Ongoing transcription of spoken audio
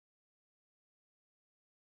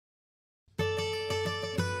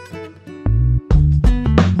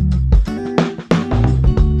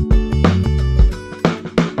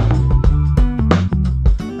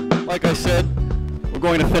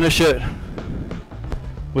going to finish it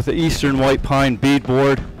with the Eastern White Pine bead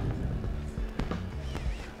board.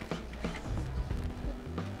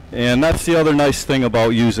 And that's the other nice thing about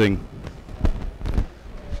using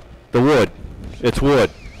the wood. It's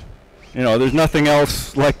wood. You know, there's nothing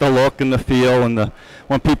else like the look and the feel and the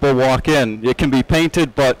when people walk in. It can be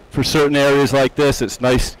painted, but for certain areas like this, it's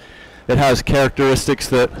nice. It has characteristics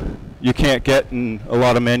that you can't get in a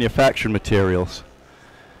lot of manufactured materials.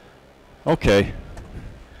 Okay.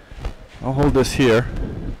 I'll hold this here.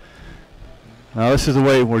 Now this is the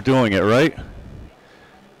way we're doing it, right?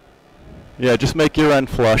 Yeah, just make your end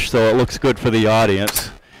flush so it looks good for the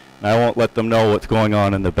audience. And I won't let them know what's going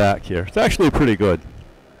on in the back here. It's actually pretty good.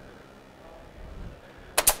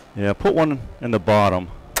 Yeah, put one in the bottom.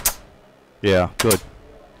 Yeah, good.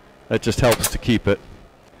 That just helps to keep it.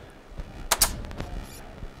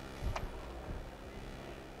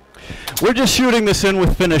 We're just shooting this in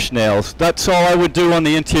with finish nails. That's all I would do on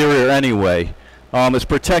the interior anyway. It's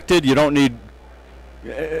protected. You don't need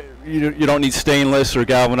you don't need stainless or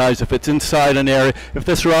galvanized if it's inside an area. If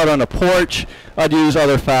this were out on a porch, I'd use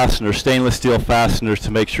other fasteners, stainless steel fasteners,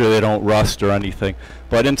 to make sure they don't rust or anything.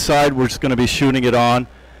 But inside, we're just going to be shooting it on,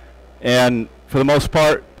 and for the most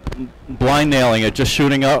part, blind nailing it, just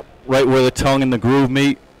shooting up right where the tongue and the groove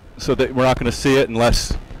meet, so that we're not going to see it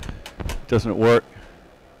unless it doesn't work.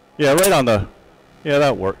 Yeah, right on the, yeah,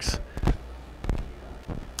 that works.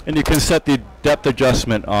 And you can set the depth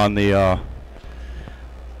adjustment on the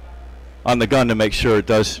gun to make sure it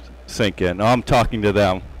does sink in. I'm talking to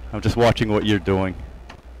them. I'm just watching what you're doing.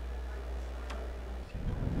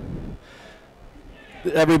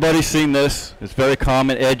 Everybody's seen this. It's very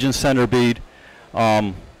common, edge and center bead.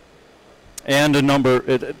 And a number,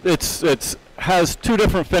 it has two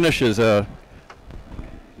different finishes. A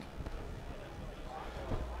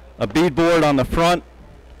bead board on the front,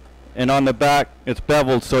 and on the back it's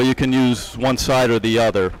beveled, so you can use one side or the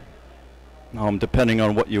other, depending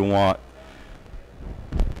on what you want.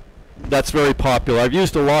 That's very popular. I've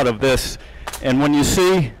used a lot of this, and when you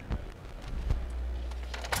see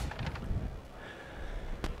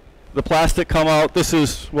the plastic come out, this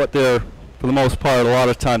is what they're, for the most part, a lot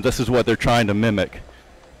of times, this is what they're trying to mimic.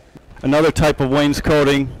 Another type of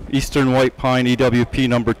wainscoting, Eastern White Pine EWP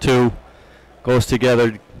number 2, goes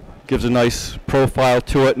together, gives a nice profile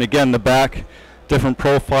to it, and again, the back, different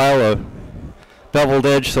profile, a beveled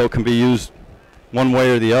edge, so it can be used one way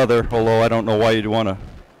or the other, although I don't know why you'd want to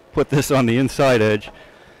put this on the inside edge.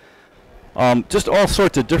 Just all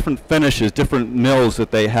sorts of different finishes, different mills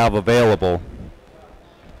that they have available.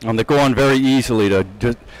 They go on very easily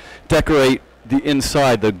to decorate the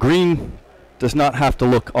inside. The green does not have to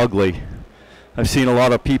look ugly. I've seen a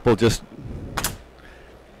lot of people just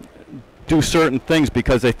do certain things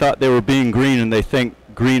because they thought they were being green, and they think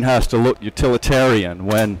green has to look utilitarian,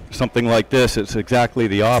 when something like this, it's exactly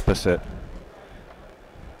the opposite.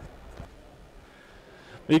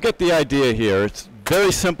 You get the idea here. It's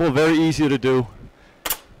very simple, very easy to do.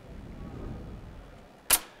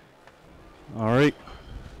 All right.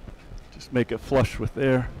 Just make it flush with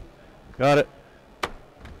there. Got it.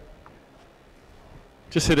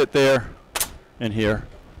 Just hit it there and here.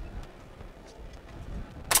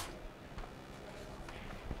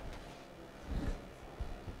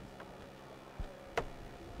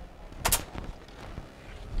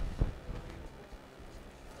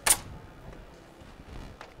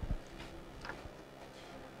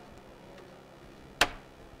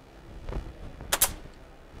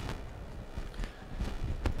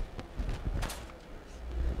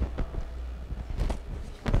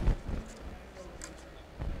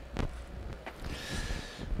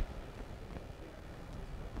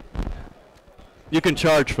 You can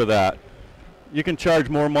charge for that. You can charge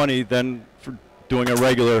more money than for doing a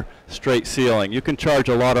regular straight sealing. You can charge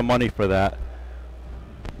a lot of money for that.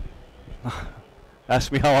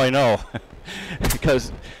 Ask me how I know.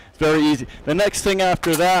 Because it's very easy. The next thing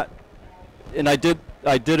after that, and I did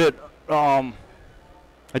a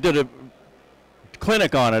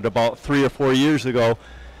clinic on it about 3 or 4 years ago,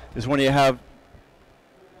 is when you have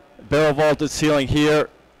barrel vaulted ceiling here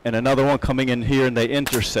and another one coming in here, and they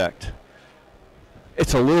intersect.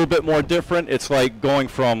 It's a little bit more different. It's like going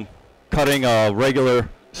from cutting a regular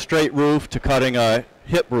straight roof to cutting a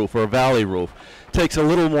hip roof or a valley roof. It takes a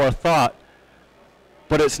little more thought,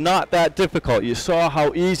 but it's not that difficult. You saw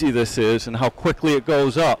how easy this is and how quickly it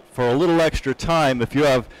goes up. For a little extra time, if you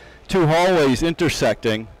have two hallways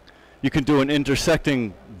intersecting, you can do an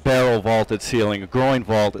intersecting barrel vaulted ceiling, a groin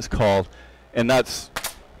vault it's called, and that's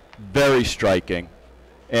very striking.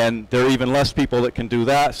 And there are even less people that can do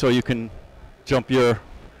that, so you can jump your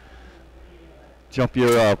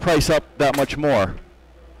price up that much more.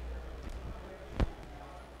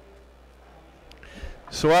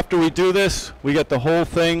 So after we do this, we get the whole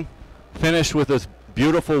thing finished with this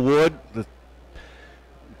beautiful wood, the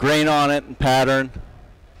grain on it and pattern.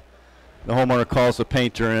 The homeowner calls the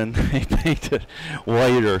painter and they paint it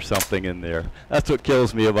white or something in there. That's what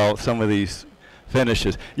kills me about some of these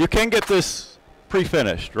finishes. You can get this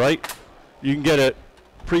pre-finished, right? You can get it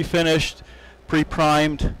pre-finished,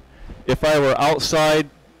 pre-primed. If I were outside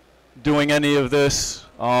doing any of this,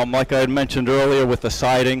 like I had mentioned earlier with the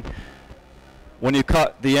siding, when you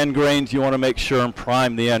cut the end grains, you want to make sure and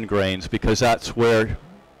prime the end grains, because that's where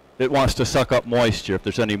it wants to suck up moisture, if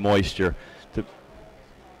there's any moisture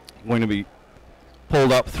going to be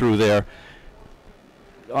pulled up through there.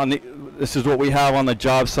 This is what we have on the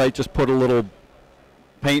job site. Just put a little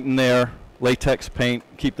paint in there, latex paint,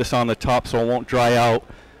 keep this on the top so it won't dry out.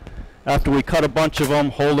 After we cut a bunch of them,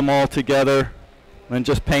 hold them all together, then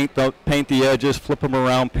just paint the edges, flip them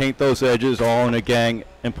around, paint those edges all in a gang,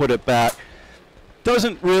 and put it back.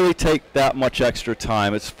 Doesn't really take that much extra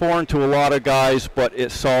time. It's foreign to a lot of guys, but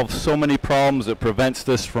it solves so many problems. It prevents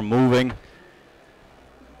this from moving.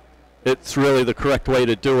 It's really the correct way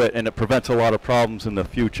to do it, and it prevents a lot of problems in the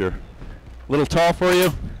future. A little tall for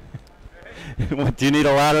you? Do you need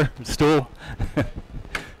a ladder? Stool?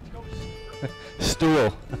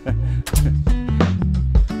 Stool.